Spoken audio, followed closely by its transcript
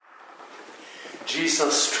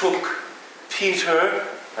Jesus took Peter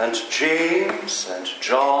and James and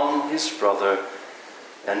John, his brother,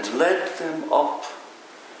 and led them up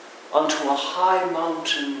unto a high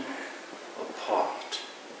mountain apart,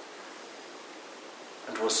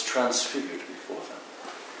 and was transfigured before them.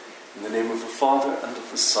 In the name of the Father, and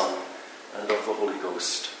of the Son, and of the Holy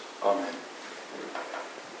Ghost. Amen.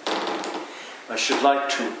 I should like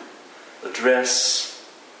to address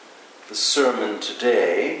the sermon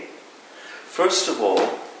today, first of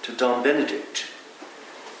all, to Dom Benedict,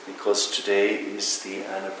 because today is the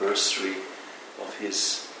anniversary of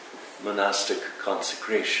his monastic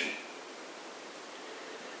consecration.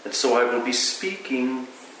 And so I will be speaking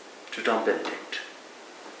to Dom Benedict.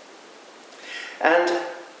 And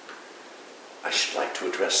I should like to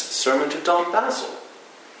address the sermon to Dom Basil,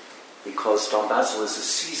 because Dom Basil is a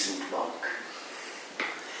seasoned monk.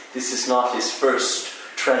 This is not his first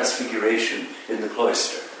transfiguration in the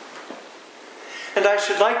cloister. And I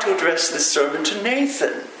should like to address this sermon to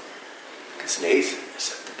Nathan, because Nathan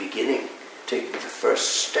is at the beginning, taking the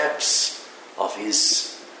first steps of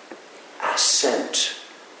his ascent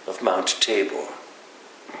of Mount Tabor.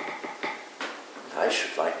 And I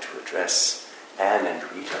should like to address Anne and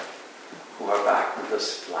Rita, who are back with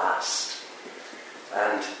us at last.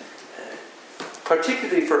 And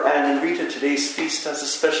particularly for Anne and Rita, today's feast has a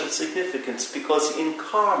special significance, because in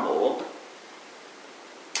Carmel,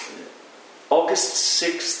 August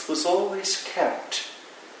 6th was always kept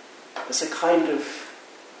as a kind of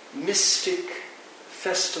mystic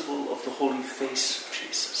festival of the Holy Face of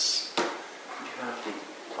Jesus. And you have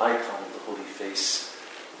the icon of the Holy Face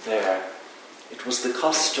there. It was the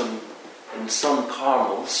custom in some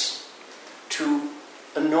Carmels to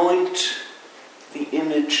anoint the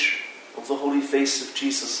image of the Holy Face of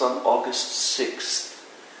Jesus on August 6th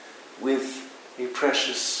with a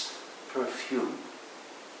precious perfume.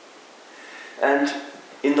 And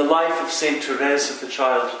in the life of Saint Therese of the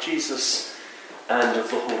Child Jesus and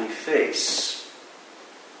of the Holy Face,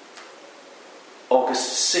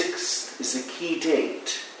 August 6th is a key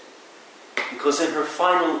date, because in her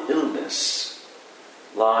final illness,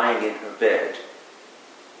 lying in her bed,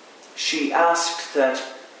 she asked that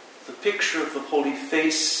the picture of the Holy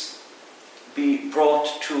Face be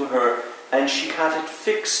brought to her, and she had it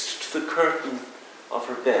fixed to the curtain of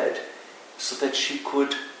her bed so that she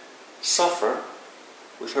could suffer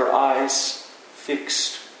with her eyes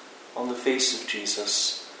fixed on the face of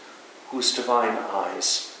Jesus, whose divine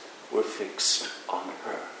eyes were fixed on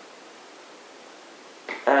her.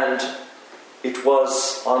 And it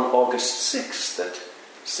was on August 6th that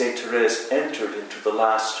Saint Therese entered into the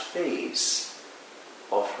last phase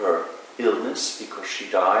of her illness, because she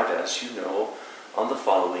died, as you know, on the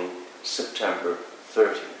following September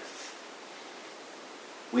 30th.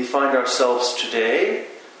 We find ourselves today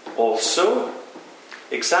also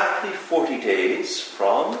exactly 40 days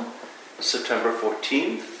from September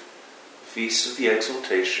 14th, Feast of the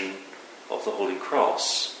Exaltation of the Holy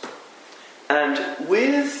Cross. And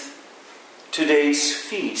with today's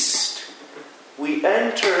feast, we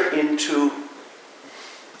enter into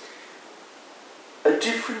a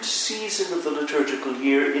different season of the liturgical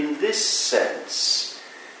year in this sense.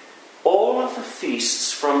 All of the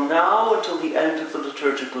feasts from now until the end of the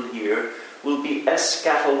liturgical year will be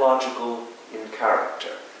eschatological in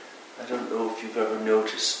character. I don't know if you've ever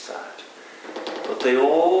noticed that. But they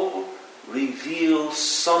all reveal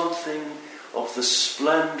something of the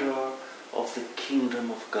splendor of the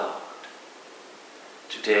kingdom of God.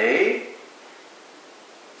 Today,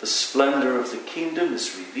 the splendor of the kingdom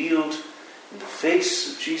is revealed in the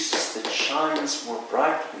face of Jesus that shines more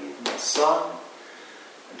brightly than the sun,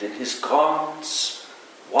 and in his garments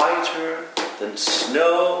whiter than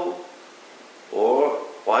snow, or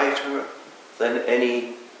whiter than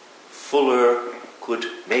any fuller could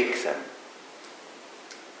make them.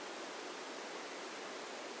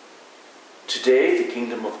 Today, the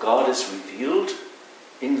kingdom of God is revealed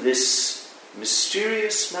in this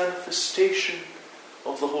mysterious manifestation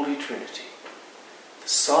of the Holy Trinity. The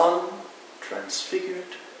Son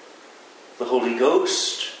transfigured, the Holy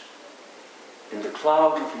Ghost in the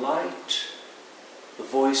cloud of light, the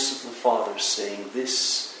voice of the Father saying,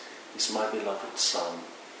 "This is my beloved Son,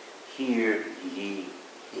 hear ye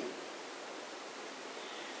him."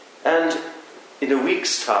 And in a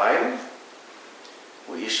week's time,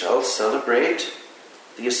 we shall celebrate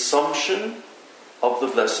the Assumption of the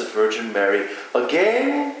Blessed Virgin Mary.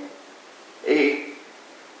 Again, a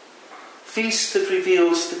feast that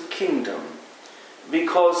reveals the kingdom,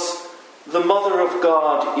 because the Mother of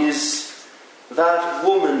God is that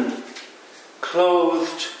woman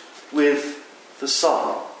clothed with the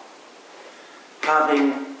Son,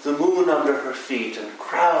 having the moon under her feet and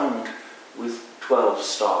crowned with 12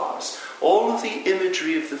 stars. All of the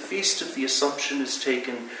imagery of the Feast of the Assumption is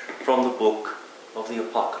taken from the book of the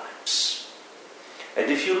Apocalypse. And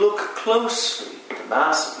if you look closely at the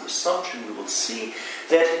Mass of the Assumption, you will see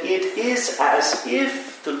that it is as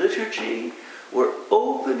if the liturgy were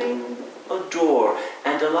opening a door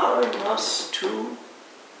and allowing us to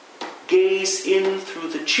gaze in through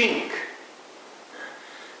the chink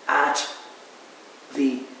at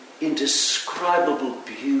the indescribable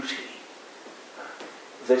beauty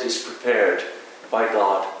that is prepared by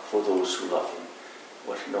God for those who love Him.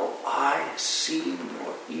 What no eye has seen,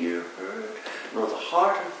 nor ear heard, nor the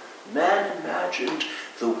heart of man imagined,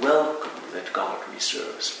 the welcome that God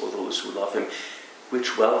reserves for those who love Him,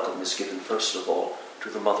 which welcome is given first of all to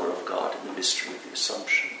the Mother of God in the mystery of the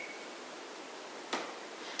Assumption.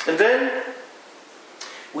 And then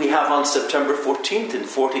we have on September 14th, in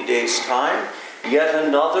 40 days' time, yet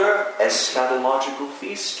another eschatological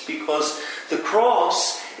feast, because the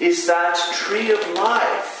cross is that tree of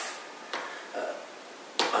life.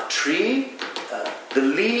 A tree, the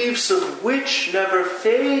leaves of which never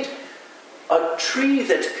fade, a tree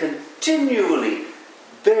that continually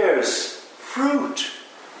bears fruit,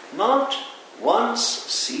 not once a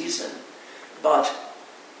season, but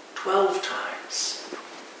 12 times.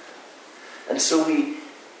 And so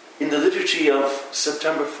in the liturgy of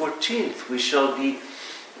September 14th, we shall be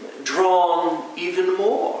drawn even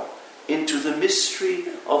more into the mystery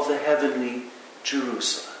of the heavenly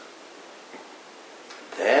Jerusalem.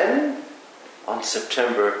 Then, on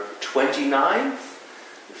September 29th,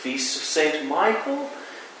 the Feast of St. Michael,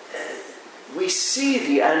 we see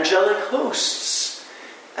the angelic hosts,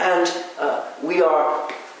 and we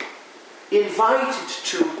are invited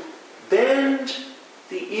to bend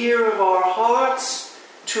the ear of our hearts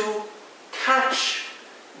to catch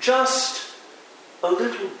just a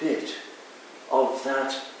little bit of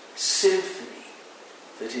that symphony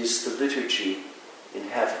that is the liturgy in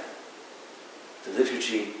heaven. The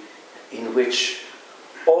liturgy in which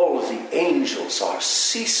all of the angels are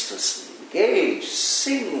ceaselessly engaged,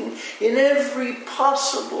 singing in every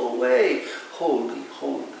possible way, holy,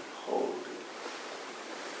 holy, holy.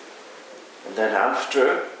 And then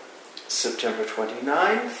after September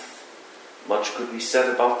 29th, much could be said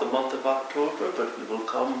about the month of October, but we will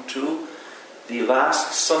come to the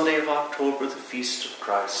last Sunday of October, the Feast of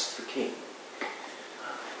Christ the King.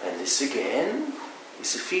 And this again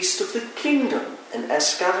is a feast of the kingdom, an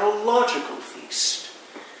eschatological feast.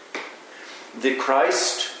 The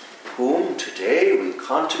Christ whom today we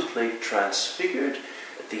contemplate transfigured,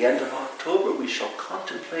 at the end of October we shall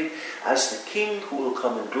contemplate as the King who will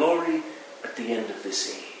come in glory at the end of this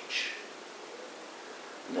age.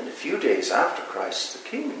 And then a few days after Christ the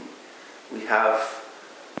King, we have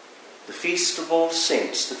the Feast of All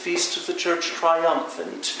Saints, the Feast of the Church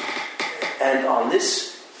Triumphant. And on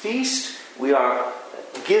this feast we are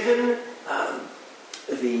given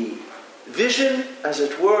the vision, as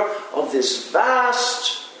it were, of this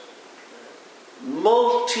vast,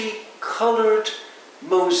 multicolored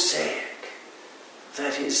mosaic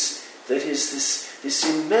that is this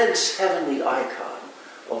immense heavenly icon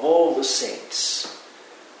of all the saints.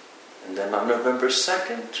 And then on November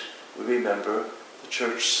 2nd, we remember the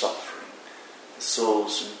church suffering, the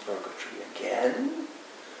souls in purgatory. Again,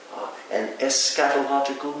 an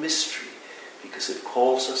eschatological mystery, because it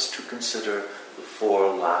calls us to consider the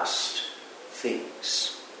four last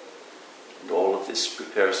things. And all of this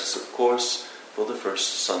prepares us, of course, for the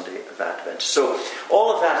first Sunday of Advent. So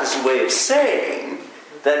all of that is a way of saying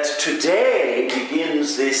that today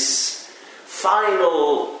begins this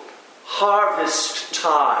final harvest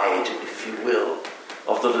tide, if you will,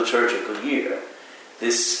 of the liturgical year.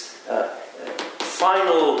 This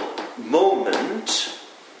final moment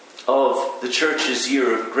of the Church's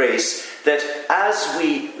year of grace, that as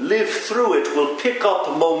we live through it will pick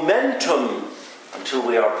up momentum until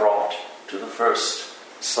we are brought to the first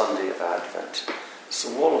Sunday of Advent.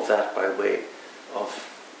 So all of that by way of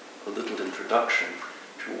a little introduction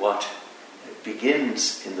to what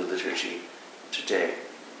begins in the liturgy today.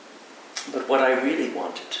 But what I really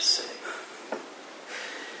wanted to say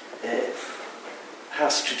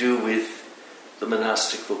has to do with the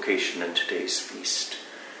monastic vocation in today's feast.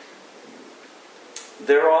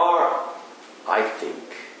 There are, I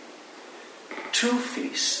think, two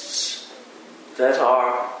feasts that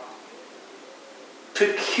are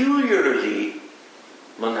peculiarly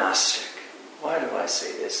monastic. Why do I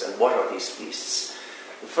say this? And what are these feasts?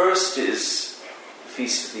 The first is the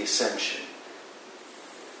Feast of the Ascension.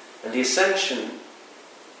 And the Ascension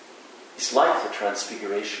is like the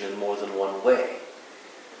Transfiguration in more than one way.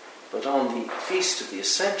 But on the Feast of the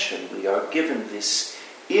Ascension, we are given this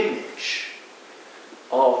image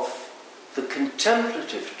of the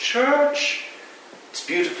contemplative church. It's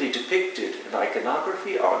beautifully depicted in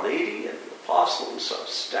iconography. Our Lady and the apostles are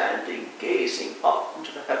standing, gazing up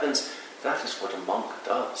into the heavens. That is what a monk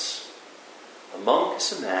does. A monk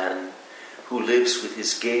is a man who lives with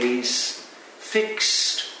his gaze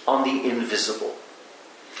fixed on the invisible.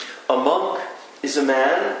 A monk is a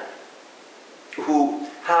man who,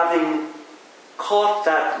 having caught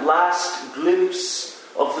that last glimpse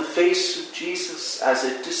of the face of Jesus as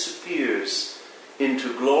it disappears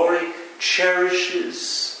into glory,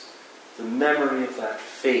 cherishes the memory of that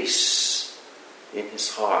face in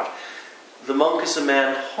his heart. The monk is a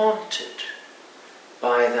man haunted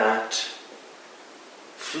by that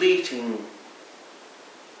fleeting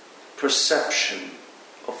perception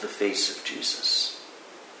of the face of Jesus.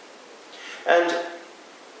 And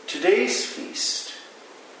today's feast,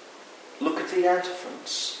 look at the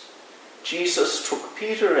antiphons. Jesus took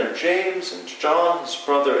Peter and James and John, his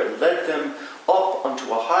brother, and led them up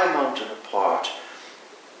onto a high mountain apart.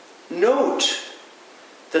 Note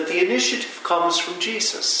that the initiative comes from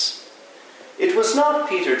Jesus. It was not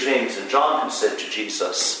Peter, James, and John who said to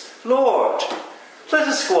Jesus, "Lord, let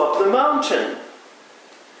us go up the mountain."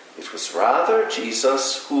 It was rather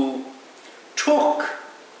Jesus who took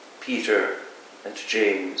Peter and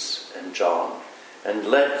James and John and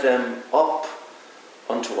led them up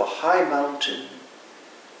onto a high mountain.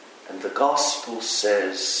 And the Gospel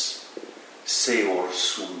says, "Seor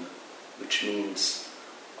sum," which means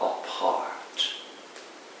apart.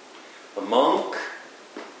 A monk,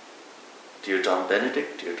 dear Don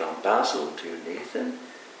Benedict, dear Don Basil, dear Nathan,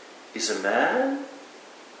 is a man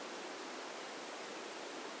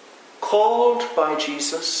called by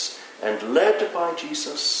Jesus and led by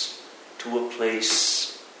Jesus to a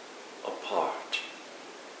place apart.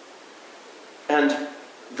 And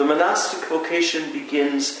the monastic vocation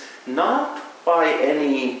begins not by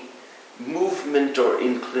any movement or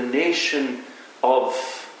inclination of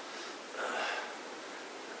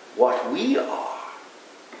what we are,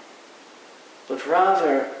 but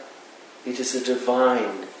rather it is a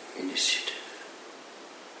divine initiative.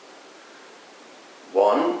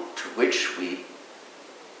 One to which we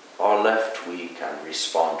can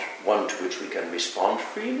respond, one to which we can respond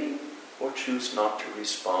freely or choose not to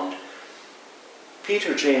respond.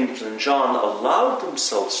 Peter, James, and John allowed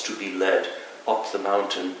themselves to be led up the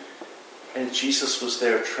mountain, and Jesus was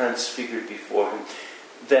there transfigured before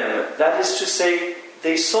them. That is to say,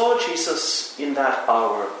 they saw Jesus in that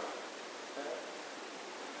hour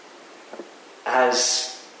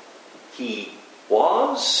as he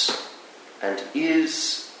was and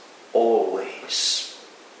is always.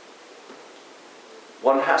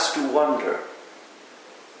 One has to wonder,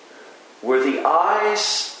 were the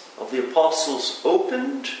eyes of the apostles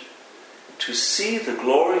opened to see the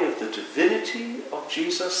glory of the divinity of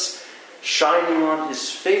Jesus shining on his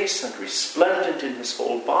face and resplendent in his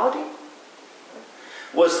whole body?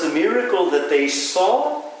 Was the miracle that they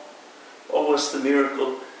saw, or was the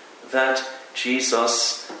miracle that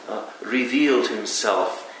Jesus revealed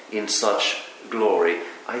himself in such glory?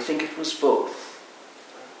 I think it was both.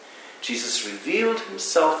 Jesus revealed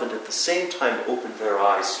himself and at the same time opened their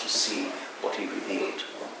eyes to see what he revealed.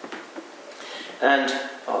 And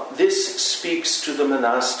this speaks to the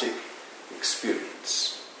monastic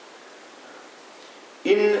experience.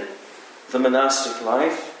 In the monastic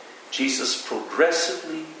life, Jesus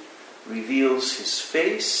progressively reveals his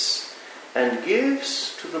face and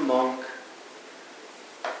gives to the monk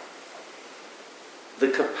the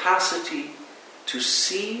capacity to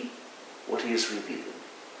see what he is revealing.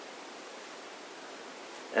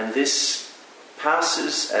 And this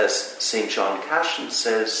passes, as St. John Cassian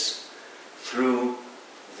says, through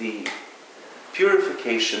the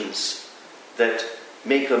purifications that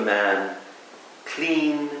make a man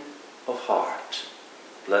clean of heart.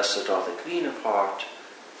 Blessed are the clean of heart,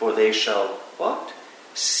 for they shall, what?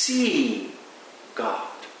 See God.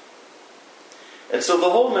 And so the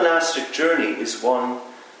whole monastic journey is one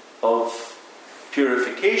of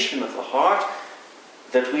purification of the heart,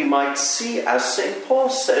 that we might see, as St. Paul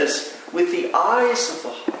says, with the eyes of the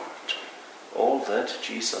heart, all that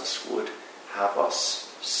Jesus would have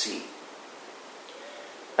us see.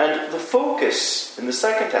 And the focus in the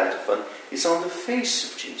second antiphon is on the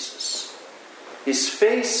face of Jesus. His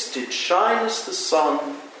face did shine as the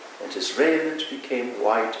sun, and his raiment became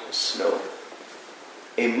white as snow.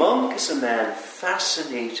 A monk is a man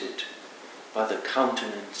fascinated by the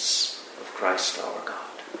countenance of Christ our God.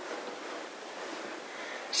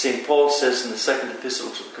 St. Paul says in the second epistle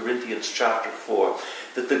to the Corinthians, chapter 4,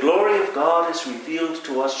 that the glory of God is revealed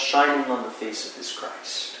to us shining on the face of his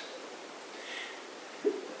Christ.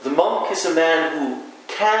 The monk is a man who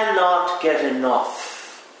cannot get enough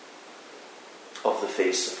of the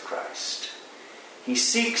face of Christ. He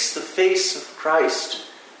seeks the face of Christ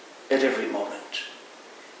at every moment.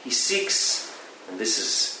 He seeks, and this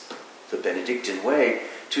is the Benedictine way,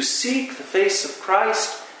 to seek the face of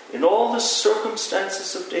Christ in all the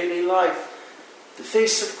circumstances of daily life. The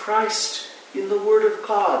face of Christ in the Word of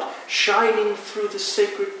God, shining through the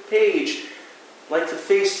sacred page, like the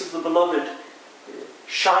face of the beloved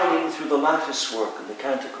shining through the lattice work in the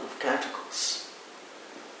Canticle of Canticles.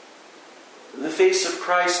 The face of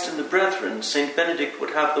Christ in the brethren. St. Benedict would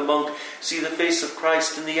have the monk see the face of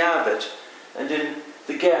Christ in the abbot, and in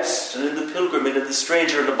the guest, and in the pilgrim, and in the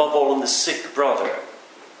stranger, and above all in the sick brother.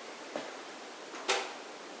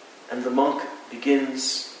 And the monk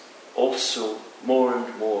begins also more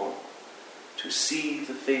and more to see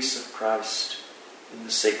the face of Christ in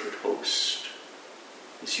the sacred host,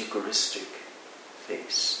 his Eucharistic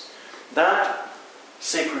face. That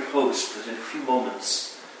sacred host that in a few moments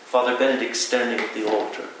Father Benedict, standing at the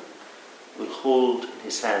altar, will hold in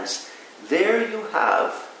his hands. There you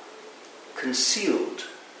have, concealed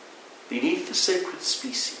beneath the sacred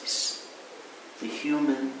species, the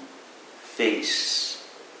human face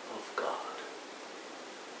of God.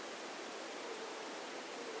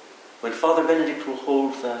 When Father Benedict will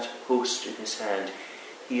hold that host in his hand,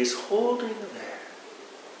 he is holding there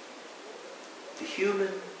the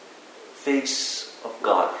human face of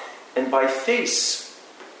God. And by face,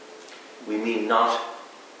 we mean not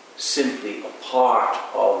simply a part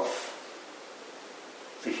of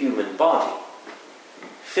the human body.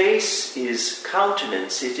 Face is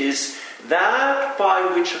countenance. It is that by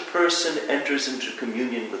which a person enters into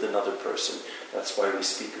communion with another person. That's why we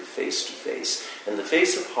speak of face to face. And the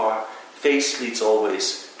face leads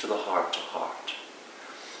always to the heart to heart.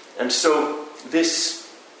 And so this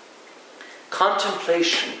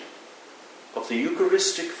contemplation of the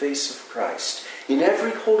Eucharistic face of Christ in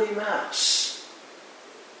every Holy Mass,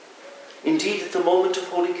 indeed at the moment of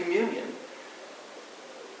Holy Communion,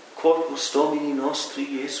 Corpus Domini nostri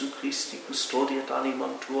Jesu Christi custodiat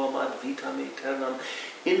animam tuam ad vitam aeternam.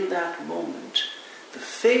 In that moment, the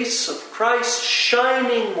face of Christ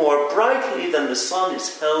shining more brightly than the sun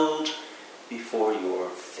is held before your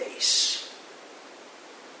face.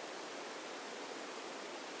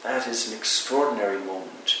 That is an extraordinary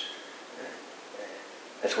moment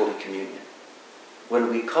at Holy Communion. When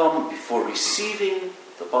we come before receiving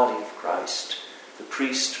the body of Christ, the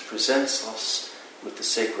priest presents us with the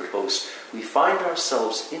sacred host. We find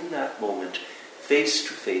ourselves in that moment face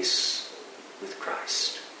to face with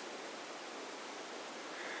Christ.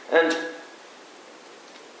 And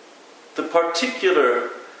the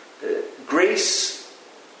particular grace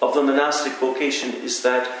of the monastic vocation is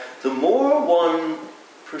that the more one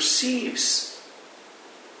perceives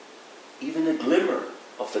even a glimmer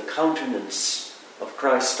of the countenance of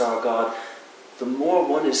Christ our God, the more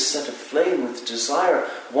one is set aflame with desire,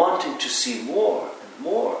 wanting to see more and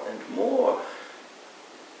more and more,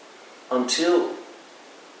 until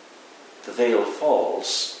the veil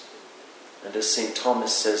falls. And as St.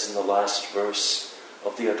 Thomas says in the last verse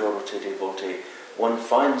of the Adoro Te Devote, one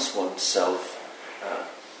finds oneself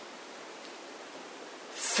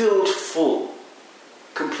filled full,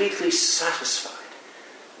 completely satisfied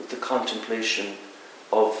with the contemplation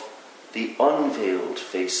of the unveiled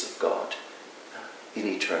face of God in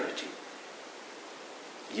eternity.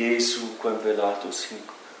 Jesu quem velatus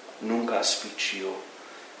nunc aspicio.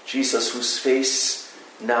 Jesus, whose face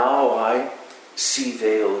now I see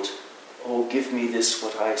veiled. Oh, give me this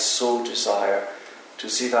what I so desire, to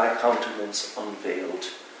see thy countenance unveiled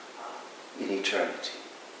in eternity.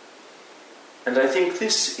 And I think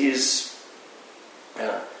this is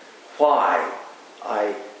why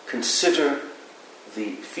I consider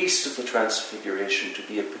the Feast of the Transfiguration to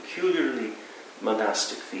be a peculiarly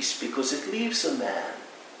monastic feast, because it leaves a man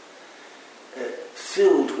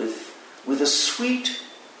filled with a sweet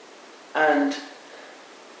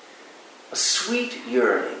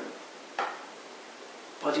yearning,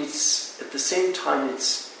 but it's at the same time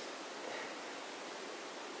it's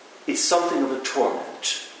something of a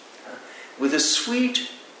torment, with a sweet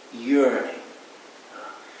yearning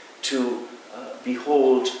to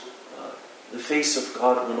behold the face of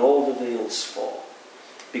God when all the veils fall.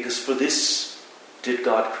 Because for this did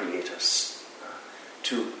God create us,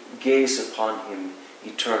 to gaze upon him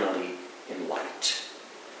eternally in light.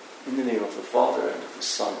 In the name of the Father, and of the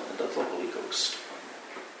Son, and of the Holy Ghost.